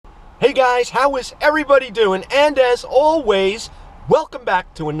Hey guys, how is everybody doing? And as always, welcome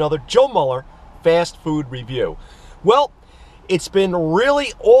back to another Joe Mueller fast food review. Well, it's been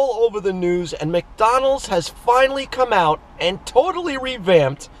really all over the news, and McDonald's has finally come out and totally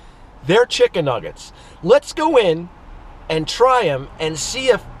revamped their chicken nuggets. Let's go in and try them and see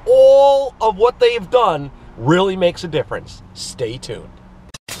if all of what they've done really makes a difference. Stay tuned.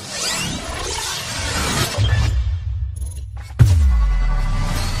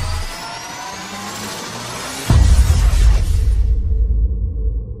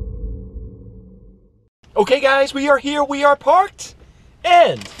 Okay guys, we are here, we are parked,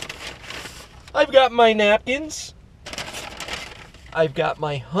 and I've got my napkins, I've got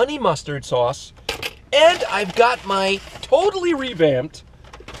my honey mustard sauce, and I've got my totally revamped,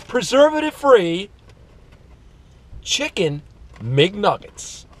 preservative-free chicken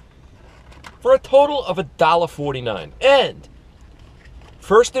McNuggets for a total of $1.49. And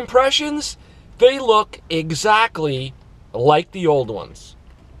first impressions, they look exactly like the old ones.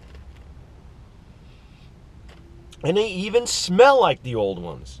 And they even smell like the old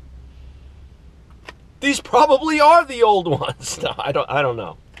ones. These probably are the old ones. No, I don't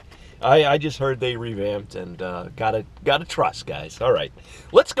know. I just heard they revamped, and gotta trust, guys. All right,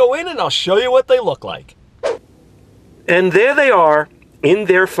 let's go in and I'll show you what they look like. And there they are in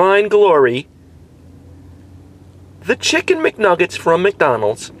their fine glory. The chicken McNuggets from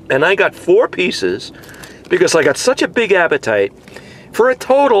McDonald's, and I got 4 pieces because I got such a big appetite for a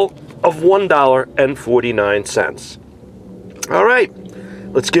total of $1.49. All right,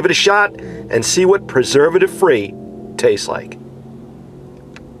 let's give it a shot and see what preservative-free tastes like.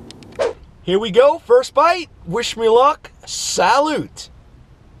 Here we go, first bite. Wish me luck. Salute.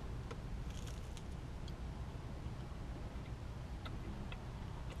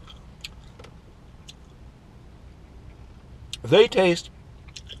 They taste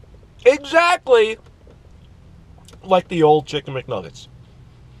exactly like the old chicken McNuggets.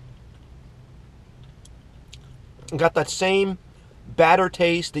 Got that same batter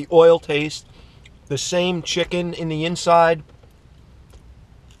taste, the oil taste, the same chicken in the inside.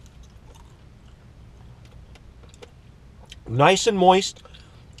 Nice and moist,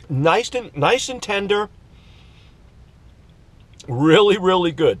 nice and tender. Really,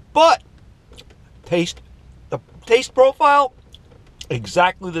 really good. But the taste profile,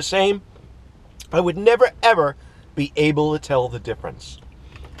 exactly the same. I would never ever be able to tell the difference.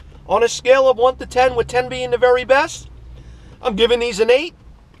 On a scale of 1 to 10, with 10 being the very best, I'm giving these an 8.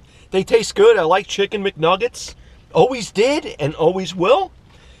 They taste good. I like chicken McNuggets. Always did and always will.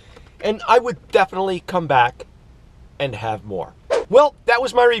 And I would definitely come back and have more. Well, that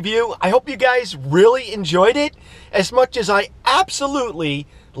was my review. I hope you guys really enjoyed it as much as I absolutely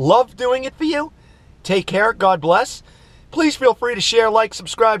love doing it for you. Take care. God bless. Please feel free to share, like,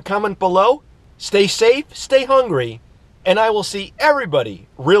 subscribe, comment below. Stay safe, stay hungry, and I will see everybody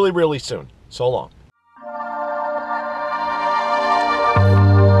really, really soon. So long.